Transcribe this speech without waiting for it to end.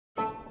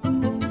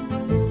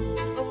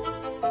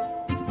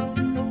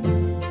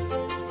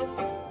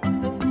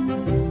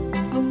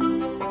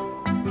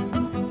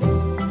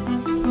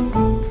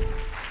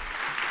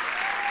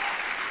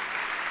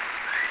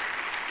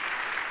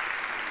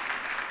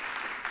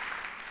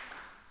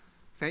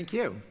Thank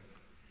you.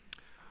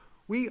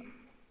 We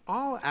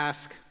all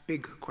ask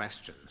big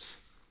questions.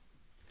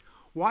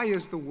 Why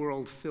is the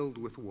world filled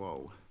with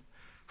woe?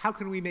 How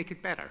can we make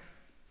it better?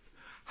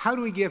 How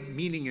do we give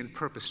meaning and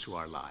purpose to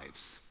our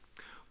lives?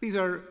 These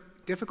are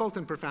difficult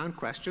and profound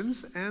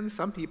questions, and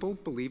some people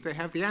believe they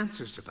have the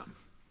answers to them.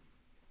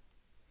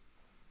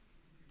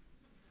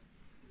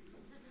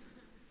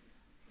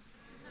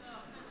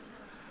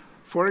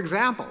 For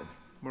example,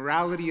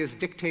 morality is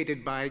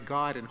dictated by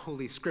God and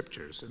Holy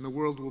Scriptures, and the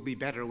world will be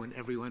better when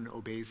everyone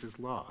obeys his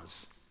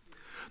laws.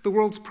 The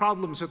world's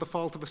problems are the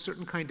fault of a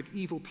certain kind of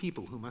evil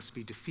people who must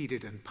be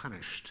defeated and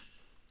punished.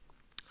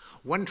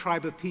 One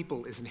tribe of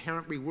people is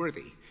inherently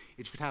worthy.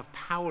 It should have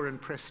power and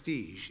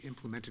prestige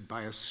implemented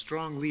by a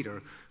strong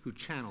leader who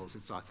channels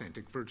its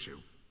authentic virtue.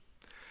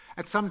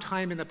 At some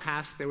time in the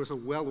past, there was a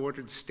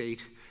well-ordered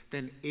state.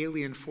 Then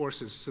alien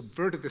forces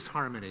subverted this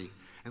harmony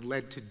and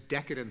led to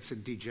decadence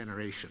and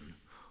degeneration.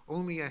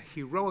 Only a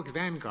heroic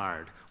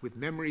vanguard with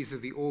memories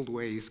of the old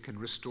ways can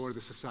restore the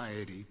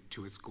society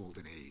to its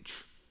golden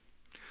age.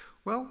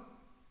 Well,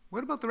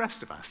 what about the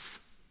rest of us?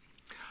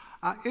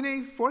 In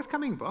a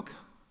forthcoming book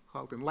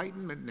called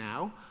Enlightenment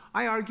Now,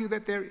 I argue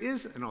that there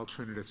is an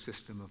alternative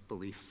system of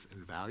beliefs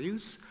and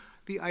values,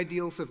 the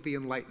ideals of the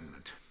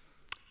Enlightenment.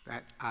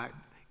 That,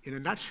 in a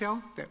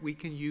nutshell, that we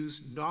can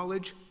use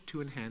knowledge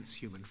to enhance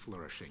human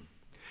flourishing.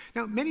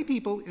 Now, many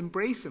people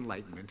embrace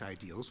Enlightenment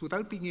ideals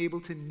without being able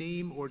to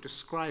name or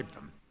describe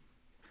them.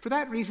 For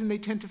that reason, they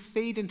tend to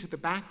fade into the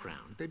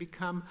background. They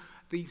become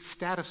the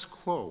status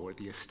quo or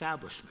the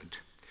establishment.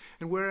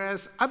 And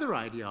whereas other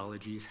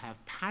ideologies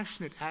have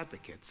passionate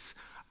advocates,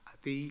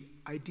 the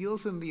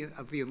ideals of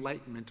the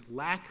Enlightenment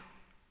lack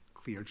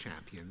clear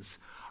champions.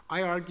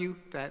 I argue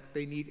that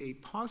they need a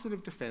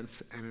positive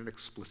defense and an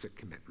explicit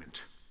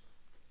commitment.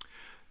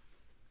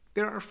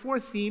 There are 4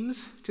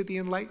 themes to the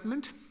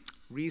Enlightenment: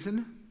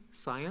 reason,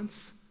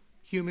 science,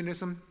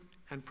 humanism,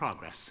 and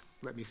progress.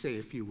 Let me say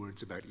a few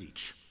words about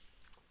each.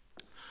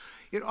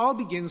 It all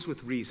begins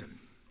with reason.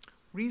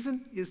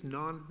 Reason is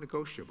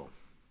non-negotiable.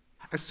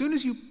 As soon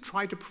as you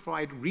try to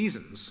provide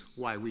reasons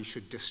why we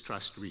should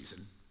distrust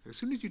reason, as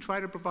soon as you try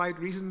to provide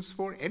reasons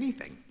for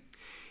anything,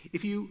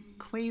 if you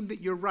claim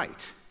that you're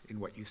right in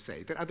what you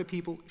say, that other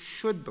people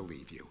should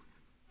believe you,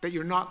 that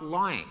you're not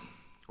lying,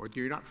 or that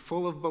you're not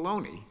full of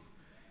baloney,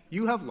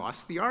 you have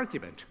lost the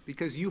argument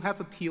because you have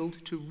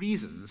appealed to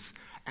reasons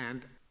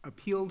and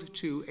appealed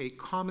to a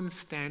common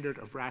standard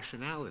of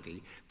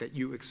rationality that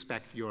you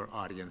expect your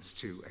audience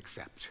to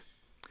accept.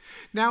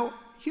 Now,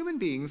 human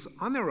beings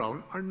on their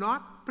own are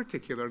not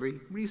particularly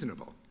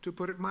reasonable, to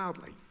put it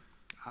mildly.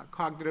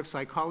 Cognitive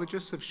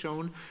psychologists have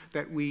shown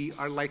that we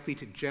are likely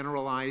to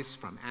generalize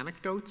from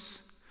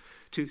anecdotes,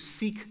 to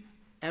seek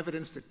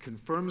evidence that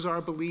confirms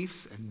our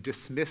beliefs and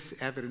dismiss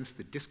evidence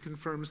that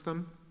disconfirms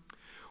them.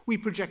 We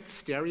project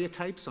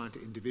stereotypes onto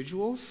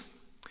individuals,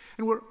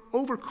 and we're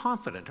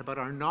overconfident about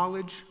our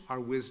knowledge, our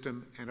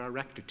wisdom, and our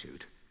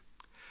rectitude.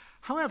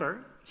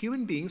 However,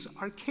 human beings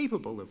are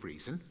capable of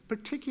reason,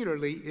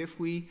 particularly if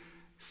we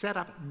set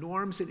up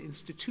norms and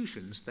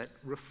institutions that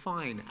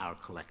refine our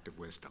collective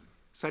wisdom,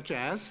 such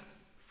as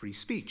free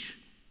speech,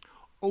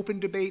 open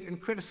debate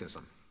and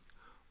criticism,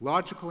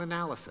 logical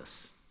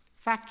analysis,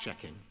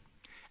 fact-checking,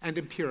 and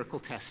empirical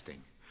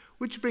testing.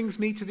 Which brings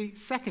me to the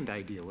second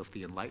ideal of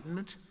the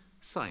Enlightenment: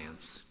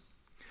 science.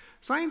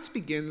 Science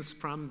begins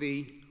from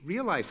the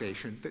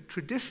realization that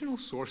traditional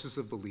sources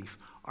of belief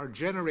are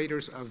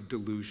generators of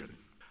delusion.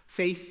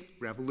 Faith,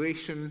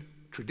 revelation,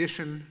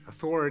 tradition,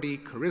 authority,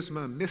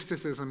 charisma,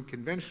 mysticism,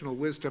 conventional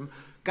wisdom,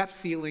 gut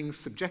feelings,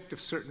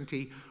 subjective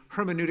certainty,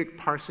 hermeneutic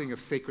parsing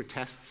of sacred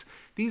texts,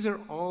 these are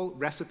all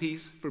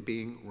recipes for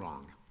being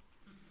wrong.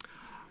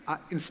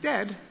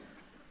 Instead,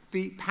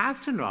 the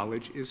path to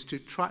knowledge is to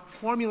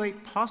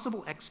formulate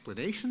possible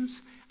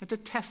explanations and to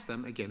test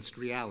them against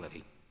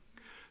reality.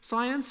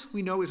 Science,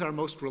 we know, is our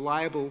most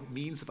reliable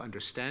means of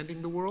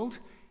understanding the world,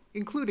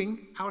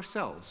 including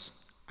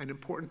ourselves. An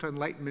important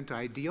Enlightenment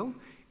ideal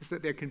is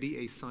that there can be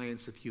a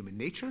science of human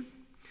nature,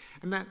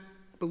 and that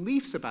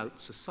beliefs about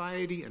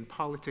society and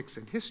politics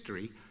and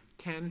history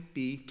can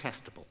be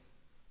testable.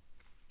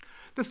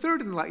 The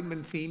third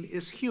Enlightenment theme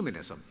is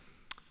humanism,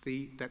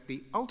 that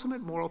the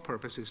ultimate moral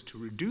purpose is to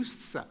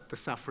reduce the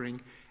suffering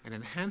and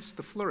enhance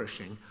the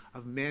flourishing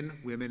of men,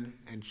 women,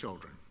 and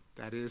children.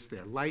 That is,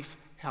 their life,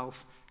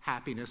 health,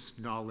 happiness,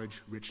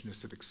 knowledge,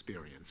 richness of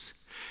experience.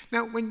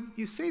 Now, when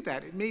you say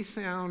that, it may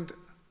sound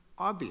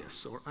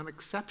obvious or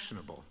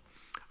unexceptionable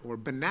or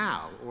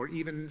banal or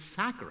even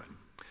saccharine,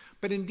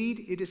 but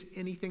indeed it is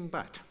anything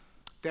but.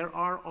 There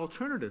are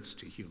alternatives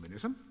to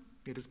humanism.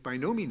 It is by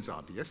no means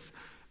obvious.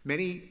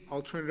 Many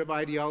alternative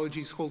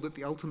ideologies hold that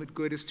the ultimate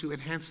good is to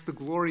enhance the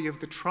glory of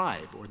the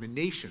tribe or the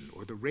nation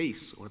or the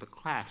race or the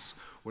class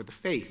or the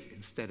faith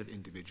instead of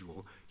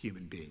individual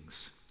human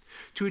beings,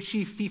 to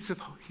achieve feats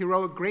of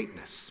heroic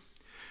greatness,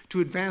 to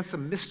advance a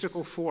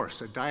mystical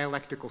force, a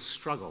dialectical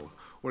struggle,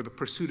 or the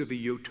pursuit of a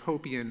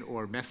utopian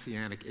or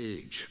messianic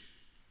age,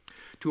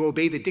 to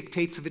obey the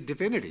dictates of a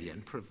divinity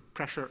and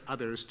pressure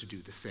others to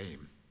do the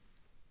same.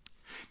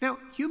 Now,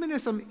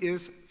 humanism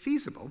is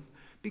feasible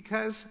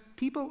because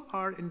people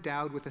are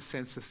endowed with a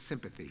sense of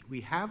sympathy. We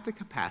have the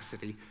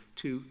capacity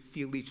to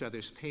feel each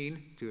other's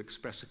pain, to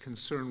express a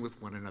concern with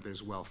one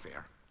another's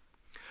welfare.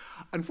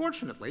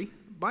 Unfortunately,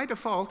 by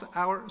default,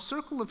 our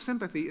circle of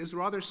sympathy is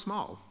rather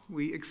small.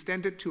 We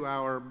extend it to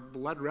our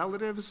blood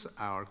relatives,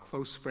 our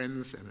close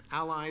friends and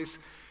allies,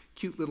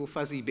 cute little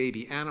fuzzy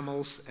baby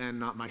animals, and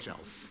not much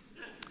else.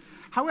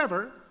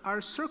 However,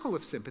 our circle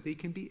of sympathy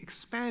can be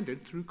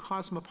expanded through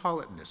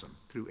cosmopolitanism,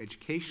 through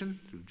education,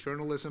 through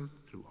journalism,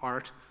 through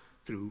art,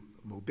 through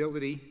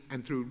mobility,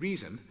 and through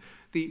reason.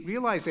 The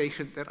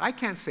realization that I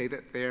can't say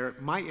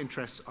that my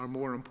interests are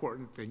more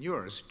important than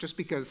yours just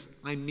because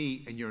I'm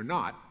me and you're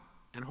not,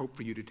 and hope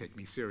for you to take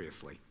me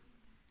seriously.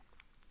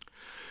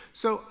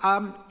 So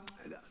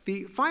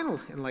the final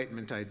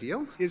Enlightenment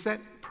ideal is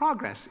that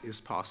progress is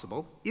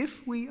possible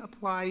if we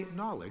apply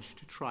knowledge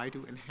to try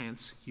to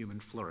enhance human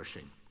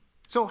flourishing.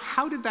 So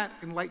how did that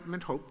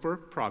Enlightenment hope for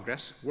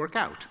progress work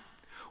out?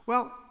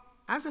 Well,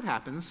 as it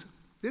happens,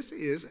 this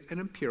is an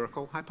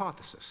empirical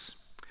hypothesis.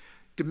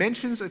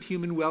 Dimensions of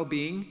human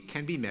well-being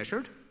can be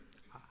measured: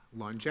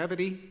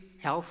 longevity,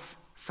 health,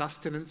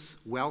 sustenance,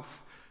 wealth,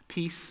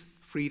 peace,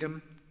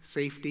 freedom,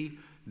 safety,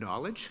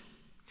 knowledge.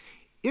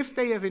 If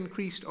they have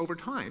increased over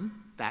time,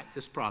 that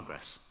is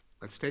progress.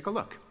 Let's take a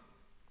look.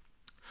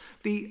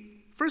 The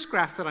first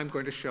graph that I'm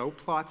going to show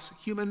plots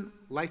human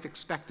life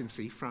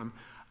expectancy from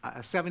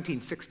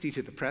 1760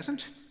 to the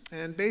present.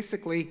 And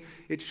basically,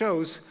 it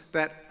shows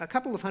that a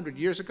couple of hundred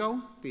years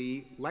ago,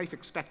 the life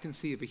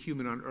expectancy of a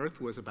human on Earth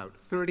was about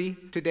 30.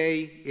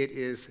 Today, it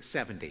is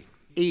 70,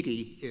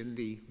 80 in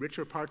the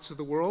richer parts of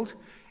the world,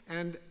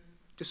 and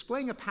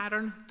displaying a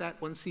pattern that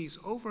one sees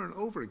over and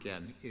over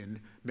again in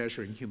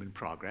measuring human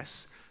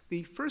progress.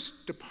 The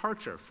first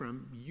departure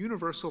from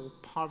universal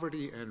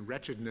poverty and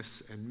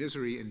wretchedness and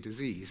misery and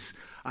disease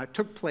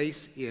took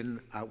place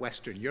in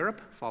Western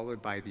Europe, followed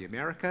by the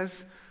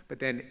Americas, but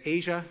then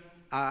Asia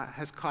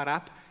has caught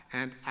up,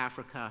 and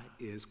Africa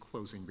is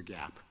closing the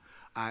gap.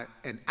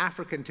 An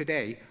African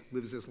today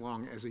lives as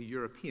long as a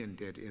European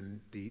did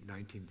in the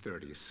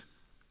 1930s.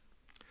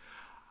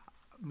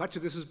 Much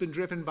of this has been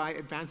driven by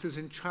advances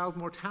in child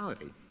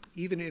mortality.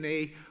 Even in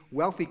a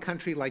wealthy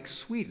country like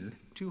Sweden,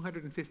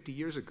 250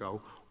 years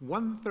ago,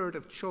 1/3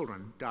 of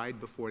children died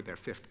before their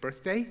 5th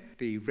birthday.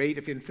 The rate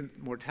of infant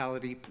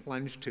mortality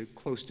plunged to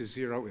close to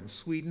 0 in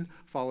Sweden,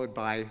 followed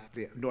by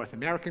the North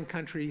American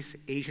countries,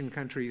 Asian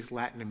countries,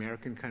 Latin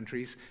American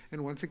countries,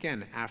 and once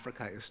again,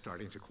 Africa is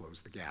starting to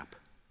close the gap.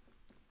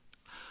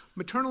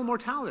 Maternal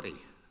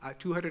mortality.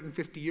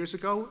 250 years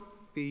ago,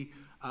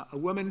 a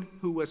woman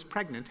who was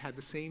pregnant had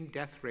the same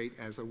death rate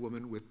as a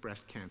woman with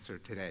breast cancer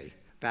today.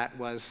 That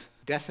was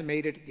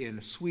decimated in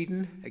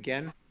Sweden,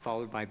 again,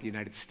 followed by the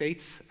United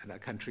States, and a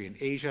country in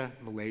Asia,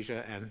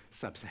 Malaysia, and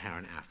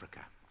sub-Saharan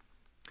Africa.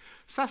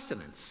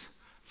 Sustenance.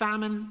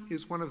 Famine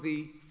is one of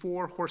the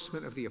 4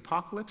 horsemen of the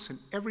apocalypse, and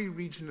every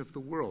region of the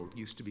world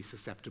used to be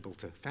susceptible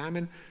to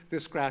famine.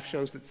 This graph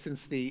shows that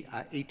since the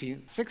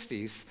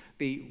 1860s,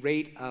 the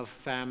rate of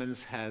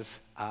famines has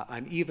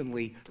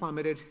unevenly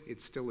plummeted. It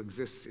still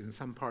exists in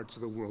some parts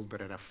of the world,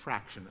 but at a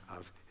fraction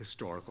of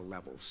historical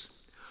levels.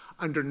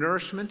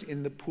 Undernourishment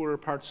in the poorer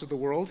parts of the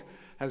world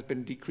has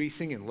been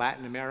decreasing in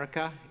Latin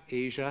America,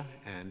 Asia,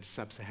 and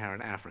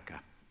sub-Saharan Africa.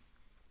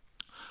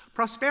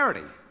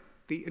 Prosperity.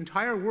 The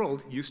entire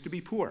world used to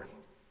be poor.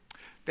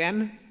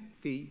 Then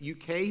the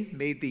UK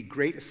made the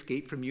great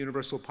escape from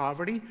universal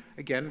poverty,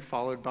 again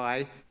followed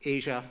by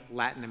Asia,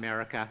 Latin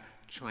America,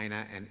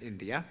 China, and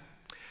India.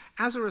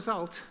 As a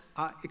result,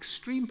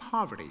 extreme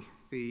poverty,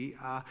 the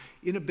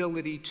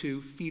inability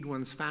to feed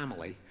one's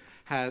family,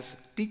 has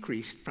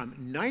decreased from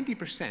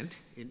 90%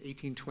 in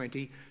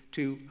 1820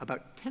 to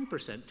about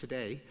 10%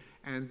 today,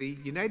 and the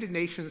United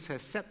Nations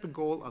has set the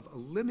goal of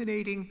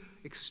eliminating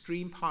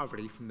extreme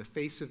poverty from the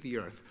face of the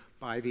earth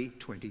by the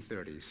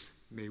 2030s.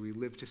 May we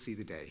live to see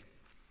the day.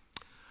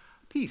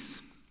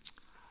 Peace.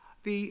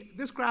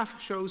 This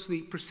graph shows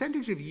the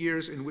percentage of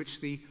years in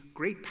which the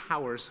great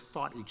powers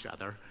fought each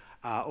other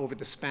over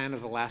the span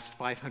of the last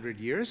 500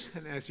 years.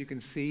 And as you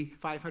can see,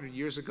 500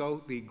 years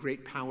ago, the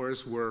great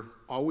powers were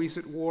always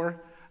at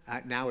war.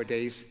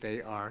 Nowadays,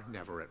 they are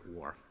never at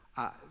war.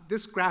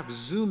 This graph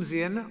zooms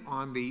in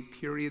on the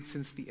period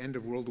since the end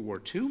of World War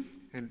II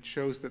and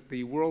shows that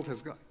the world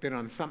has been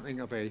on something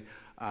of a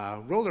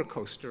roller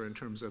coaster in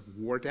terms of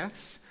war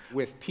deaths,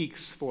 with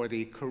peaks for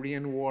the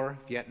Korean War,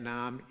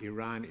 Vietnam,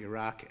 Iran,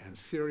 Iraq, and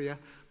Syria,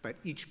 but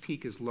each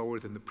peak is lower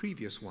than the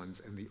previous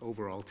ones, and the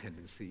overall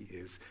tendency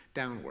is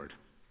downward.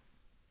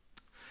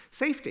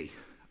 Safety.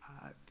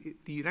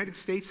 The United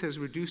States has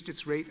reduced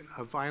its rate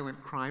of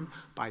violent crime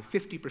by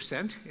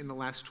 50% in the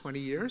last 20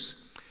 years,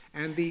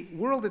 and the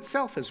world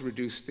itself has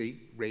reduced the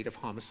rate of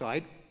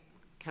homicide,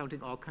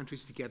 counting all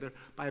countries together,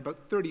 by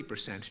about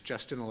 30%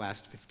 just in the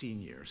last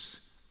 15 years.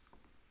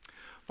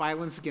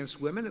 Violence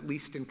against women, at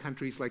least in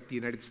countries like the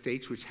United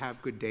States, which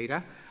have good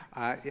data,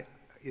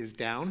 is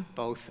down,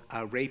 both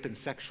rape and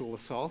sexual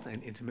assault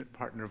and intimate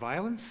partner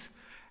violence,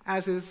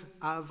 as is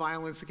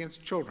violence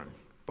against children,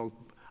 both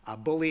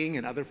bullying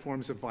and other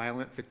forms of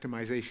violent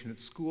victimization at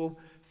school,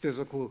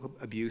 physical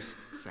abuse,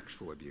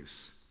 sexual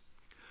abuse.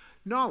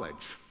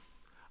 Knowledge.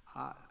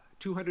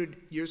 200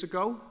 years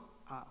ago,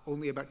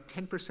 only about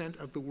 10%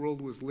 of the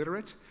world was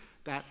literate.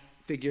 That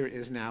figure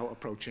is now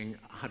approaching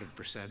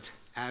 100%,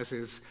 as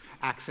is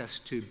access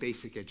to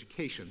basic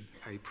education,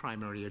 a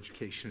primary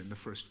education in the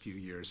first few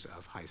years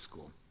of high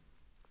school.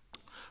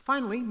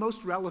 Finally,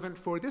 most relevant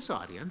for this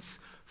audience,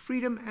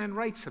 freedom and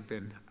rights have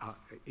been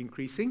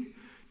increasing,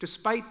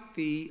 despite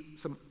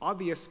some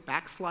obvious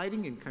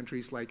backsliding in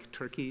countries like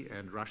Turkey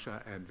and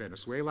Russia and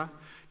Venezuela,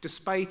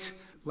 despite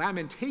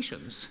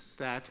lamentations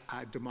that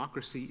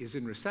democracy is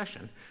in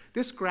recession.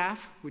 This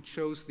graph, which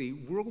shows the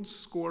world's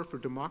score for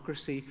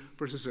democracy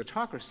versus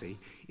autocracy,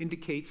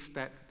 indicates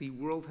that the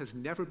world has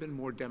never been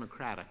more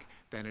democratic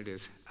than it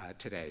is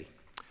today.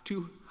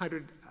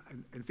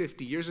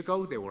 250 years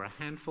ago, there were a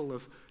handful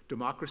of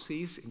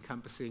democracies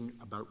encompassing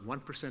about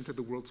 1% of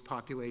the world's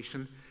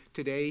population.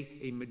 Today,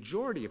 a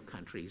majority of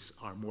countries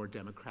are more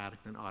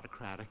democratic than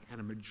autocratic, and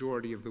a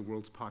majority of the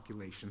world's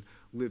population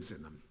lives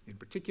in them. In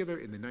particular,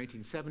 in the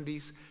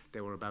 1970s,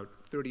 there were about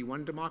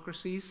 31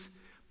 democracies.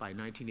 By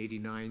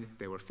 1989,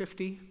 there were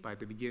 50. By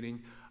the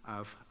beginning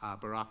of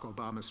Barack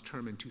Obama's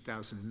term in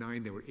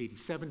 2009, there were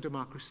 87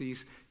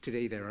 democracies.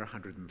 Today, there are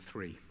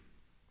 103.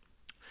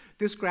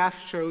 This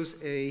graph shows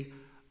a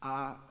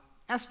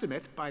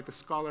estimate by the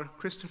scholar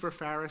Christopher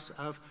Farris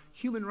of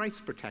human rights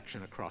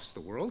protection across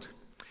the world.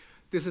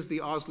 This is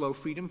the Oslo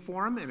Freedom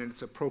Forum, and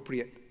it's an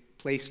appropriate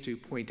place to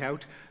point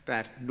out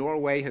that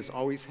Norway has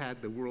always had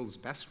the world's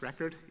best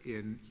record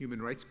in human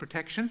rights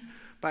protection.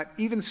 But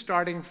even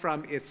starting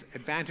from its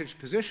advantaged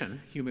position,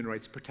 human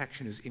rights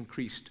protection has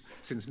increased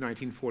since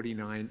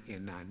 1949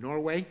 in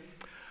Norway.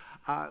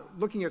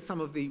 Looking at some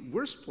of the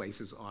worst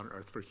places on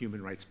earth for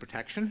human rights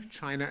protection,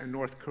 China and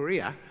North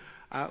Korea,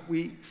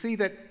 we see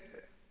that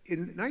in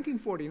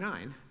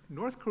 1949,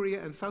 North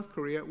Korea and South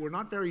Korea were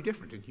not very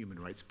different in human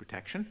rights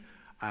protection.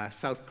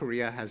 South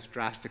Korea has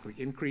drastically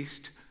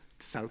increased.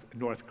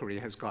 North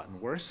Korea has gotten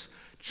worse.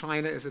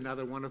 China is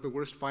another one of the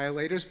worst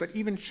violators, but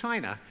even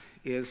China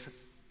is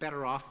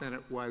better off than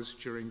it was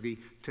during the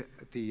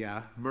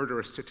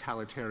murderous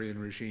totalitarian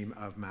regime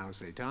of Mao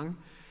Zedong.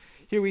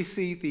 Here we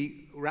see the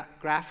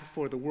graph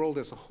for the world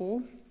as a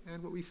whole,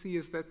 and what we see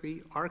is that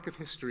the arc of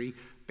history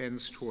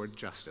bends toward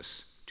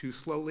justice. Too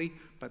slowly,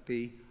 but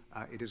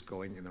it is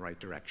going in the right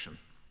direction.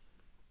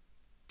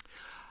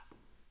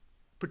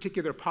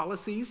 Particular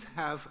policies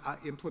have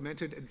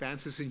implemented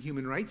advances in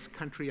human rights.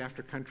 Country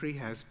after country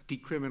has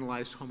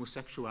decriminalized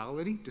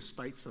homosexuality,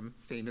 despite some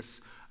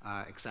famous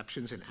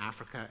exceptions in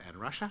Africa and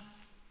Russia.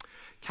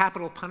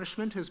 Capital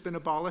punishment has been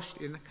abolished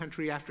in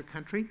country after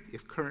country.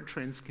 If current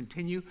trends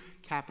continue,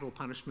 capital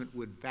punishment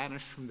would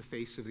vanish from the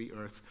face of the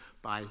earth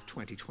by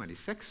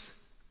 2026.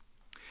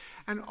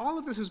 And all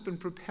of this has been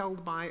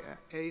propelled by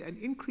an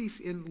increase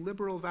in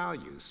liberal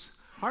values.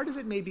 Hard as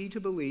it may be to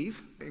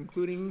believe,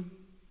 including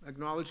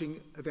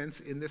acknowledging events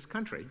in this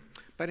country,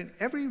 but in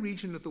every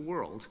region of the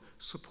world,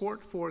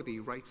 support for the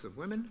rights of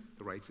women,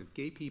 the rights of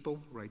gay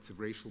people, rights of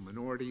racial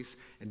minorities,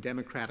 and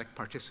democratic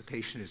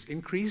participation has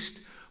increased,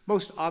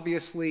 most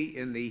obviously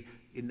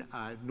in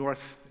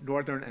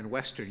Northern and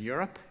Western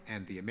Europe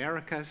and the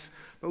Americas,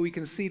 but we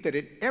can see that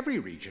in every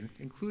region,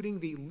 including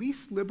the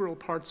least liberal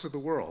parts of the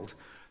world,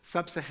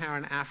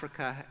 Sub-Saharan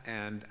Africa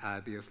and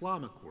the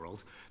Islamic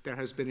world, there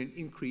has been an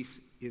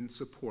increase in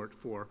support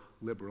for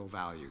liberal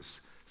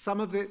values. Some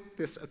of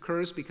this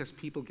occurs because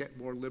people get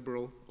more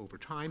liberal over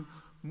time.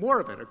 More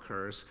of it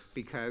occurs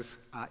because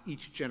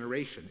each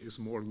generation is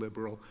more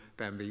liberal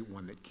than the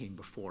one that came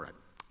before it.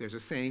 There's a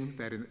saying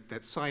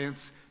that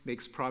science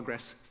makes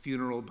progress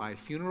funeral by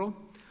funeral.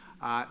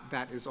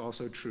 That is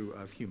also true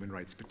of human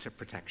rights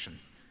protection.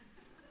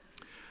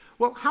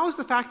 Well, how is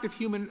the fact of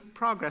human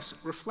progress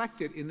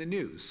reflected in the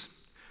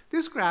news?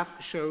 This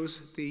graph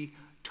shows the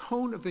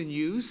tone of the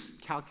news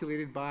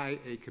calculated by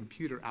a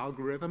computer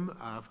algorithm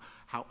of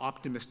how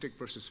optimistic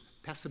versus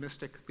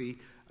pessimistic the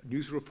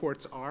news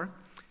reports are.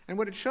 And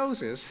what it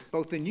shows is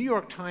both the New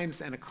York Times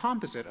and a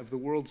composite of the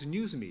world's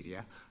news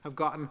media have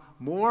gotten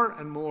more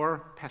and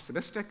more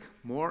pessimistic,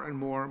 more and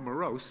more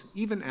morose,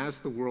 even as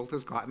the world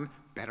has gotten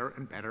better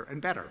and better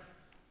and better.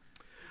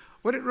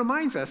 What it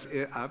reminds us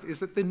of is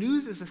that the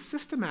news is a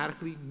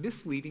systematically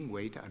misleading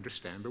way to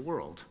understand the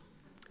world.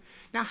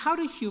 Now, how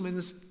do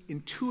humans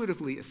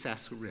intuitively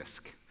assess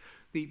risk?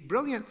 The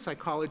brilliant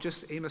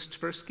psychologists Amos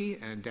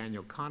Tversky and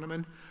Daniel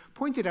Kahneman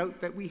pointed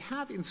out that we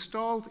have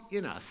installed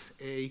in us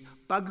a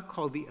bug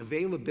called the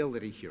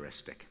availability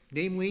heuristic.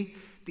 Namely,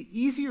 the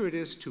easier it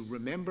is to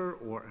remember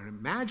or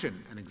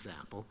imagine an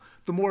example,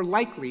 the more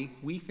likely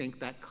we think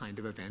that kind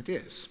of event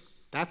is.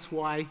 That's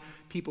why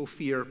people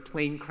fear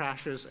plane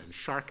crashes and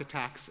shark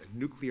attacks and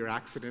nuclear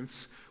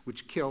accidents,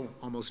 which kill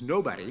almost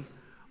nobody,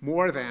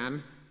 more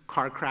than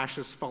car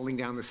crashes, falling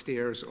down the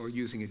stairs, or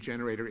using a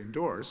generator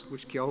indoors,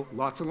 which kill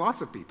lots and lots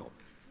of people.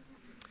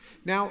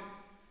 Now,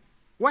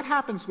 what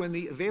happens when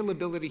the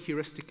availability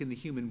heuristic in the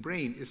human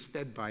brain is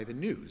fed by the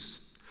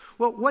news?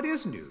 Well, what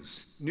is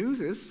news?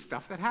 News is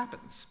stuff that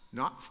happens,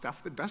 not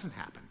stuff that doesn't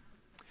happen.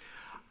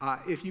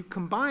 If you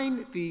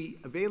combine the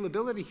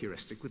availability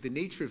heuristic with the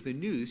nature of the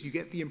news, you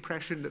get the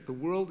impression that the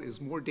world is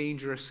more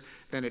dangerous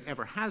than it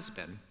ever has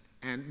been,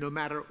 and no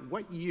matter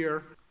what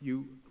year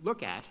you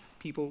look at,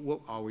 people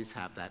will always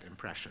have that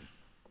impression.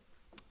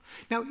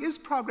 Now, is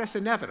progress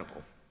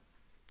inevitable?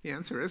 The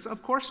answer is,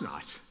 of course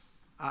not.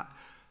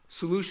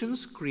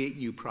 Solutions create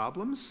new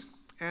problems,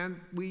 and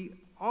we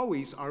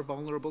always are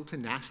vulnerable to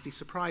nasty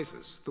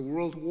surprises. The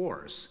world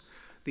wars,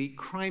 the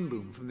crime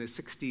boom from the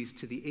 60s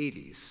to the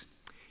 80s,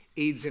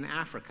 AIDS in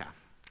Africa,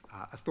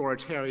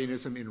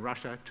 authoritarianism in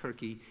Russia,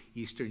 Turkey,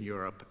 Eastern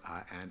Europe,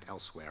 and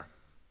elsewhere.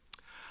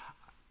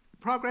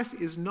 Progress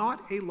is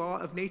not a law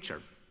of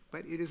nature,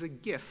 but it is a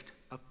gift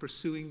of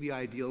pursuing the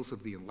ideals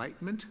of the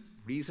Enlightenment,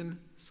 reason,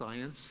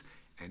 science,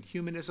 and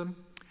humanism.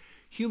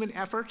 Human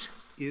effort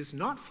is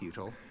not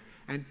futile,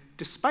 and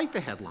despite the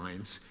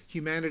headlines,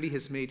 humanity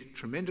has made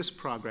tremendous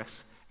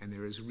progress, and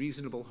there is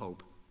reasonable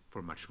hope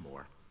for much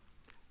more.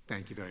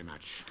 Thank you very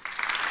much.